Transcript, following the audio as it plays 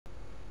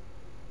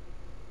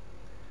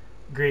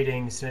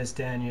Greetings, Miss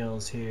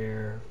Daniels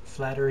here.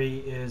 Flattery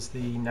is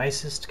the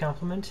nicest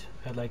compliment.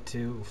 I'd like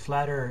to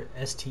flatter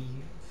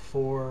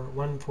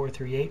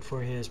ST1438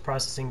 for his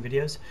processing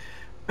videos.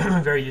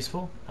 Very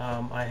useful.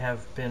 I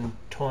have been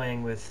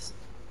toying with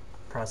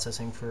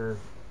processing for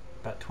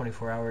about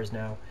 24 hours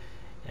now,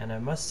 and I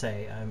must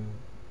say I'm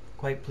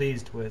quite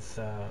pleased with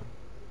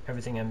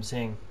everything I'm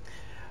seeing.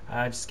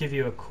 I'll just give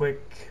you a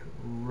quick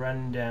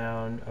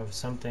rundown of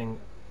something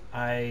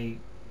I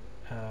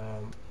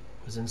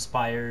was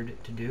inspired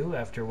to do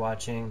after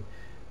watching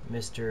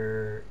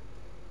Mr.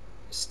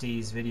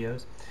 Stee's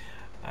videos.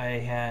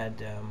 I've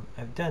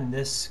done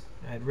this.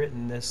 I'd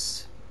written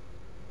it.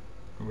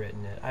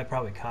 I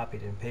probably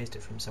copied and pasted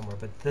it from somewhere,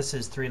 but this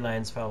is 3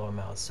 lines follow a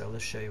mouse. So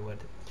let's show you what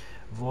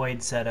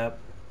void setup.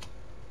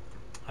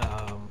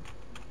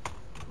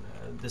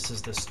 This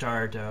is the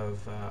start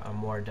of a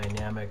more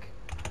dynamic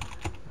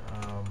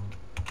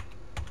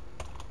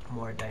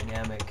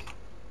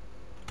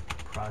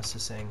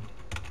processing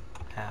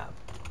app.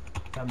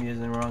 If I'm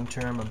using the wrong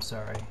term, I'm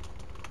sorry.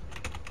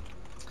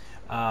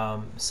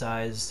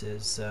 Size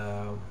is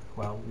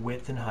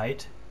width and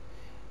height,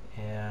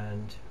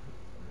 and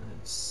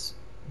it's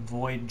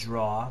void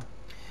draw.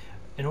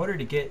 In order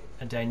to get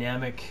a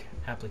dynamic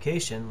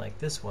application like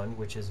this one,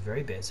 which is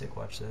very basic,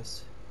 watch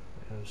this.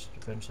 It'll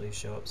eventually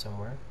show up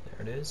somewhere.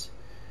 There it is.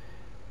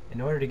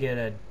 In order to get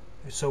a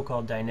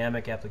so-called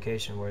dynamic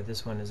application, where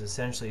this one is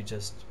essentially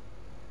just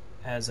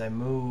as I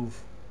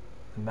move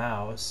the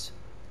mouse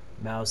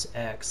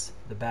X,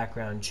 the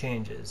background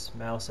changes.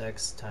 Mouse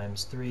X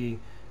times 3,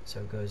 so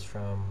it goes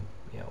from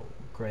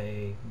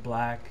gray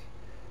black,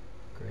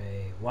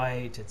 gray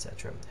white,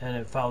 etc. And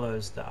it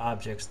follows the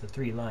objects, the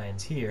 3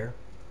 lines here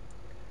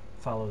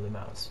follow the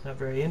mouse. Not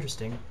very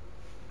interesting,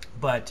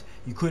 but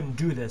you couldn't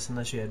do this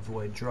unless you had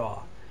void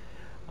draw,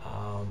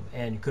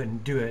 and you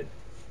couldn't do it.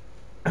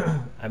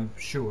 I'm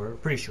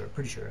pretty sure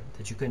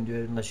that you couldn't do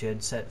it unless you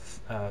had set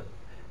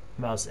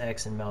mouse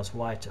X and mouse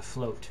Y to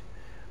float,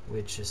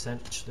 which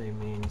essentially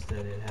means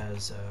that it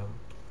has a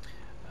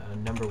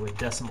number with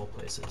decimal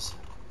places.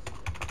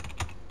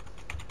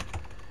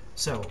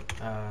 So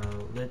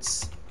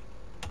let's,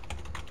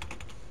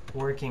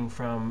 working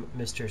from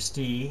Mr.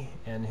 Stee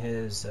and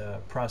his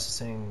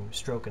processing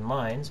stroke and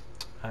lines,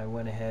 I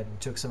went ahead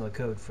and took some of the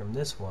code from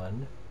this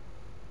one,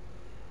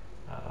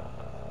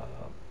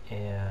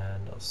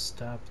 and I'll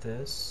stop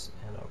this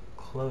and I'll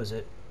close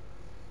it.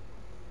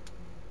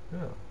 Oh,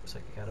 looks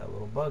like I got a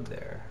little bug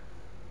there.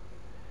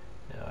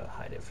 I'll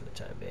hide it for the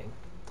time being.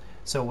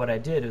 So what I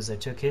did is I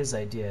took his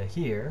idea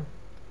here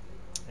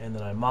and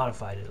then I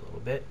modified it a little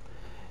bit,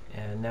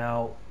 and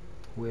now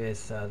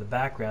with the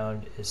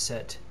background is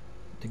set,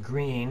 the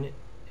green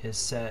is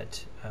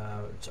set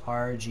it's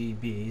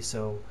RGB,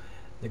 so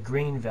the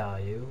green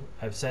value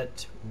I've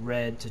set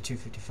red to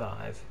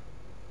 255,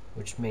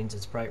 which means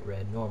it's bright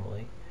red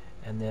normally,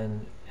 and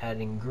then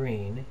adding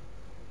green.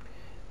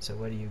 So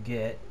what do you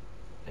get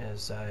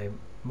as I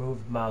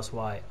move mouse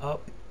Y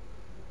up?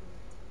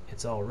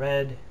 It's all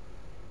red,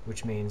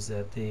 which means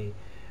that the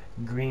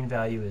green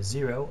value is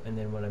 0, and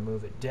then when I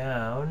move it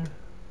down,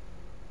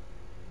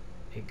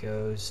 it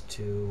goes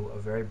to a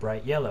very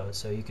bright yellow.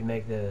 So you can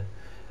make the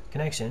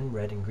connection,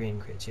 red and green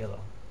creates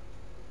yellow.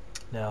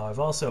 Now I've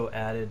also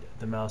added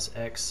the mouse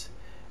X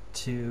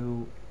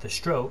to the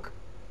stroke,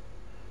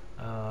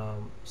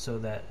 so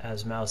that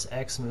as mouse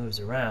X moves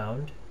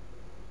around,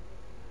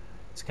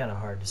 it's kind of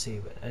hard to see,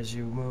 but as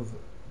you move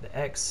the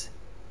X,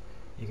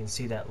 you can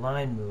see that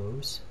line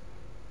moves,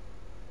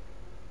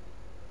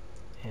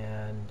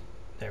 and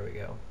there we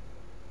go.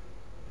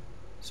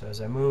 So as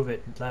I move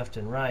it left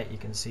and right, you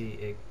can see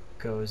it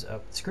goes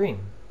up the screen.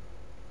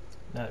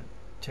 Not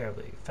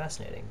terribly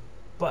fascinating,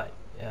 but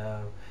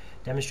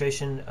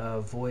demonstration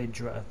of void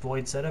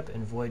setup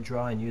and void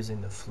draw and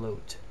using the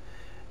float.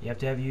 You have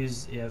to have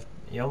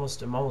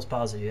I'm almost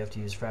positive you have to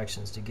use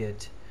fractions to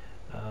get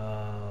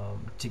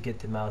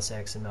the mouse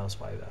X and mouse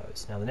Y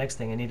values. Now the next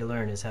thing I need to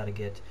learn is how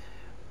to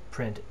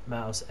print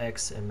mouse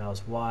X and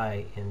mouse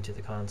Y into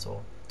the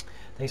console.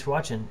 Thanks for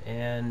watching,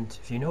 and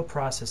if you know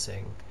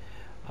processing,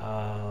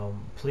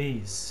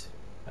 please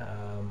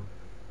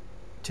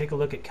take a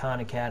look at Khan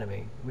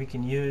Academy. We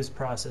can use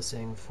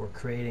processing for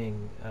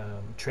creating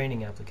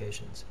training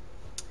applications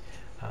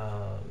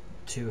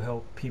to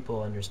help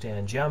people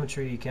understand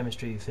geometry,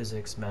 chemistry,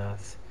 physics,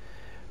 math.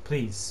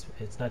 Please,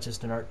 it's not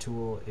just an art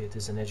tool, it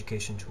is an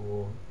education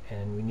tool,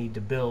 and we need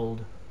to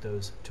build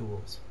those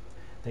tools.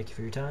 Thank you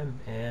for your time,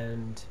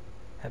 and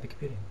happy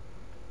computing.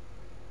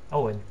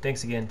 Oh, and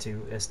thanks again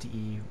to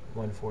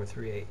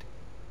STE1438.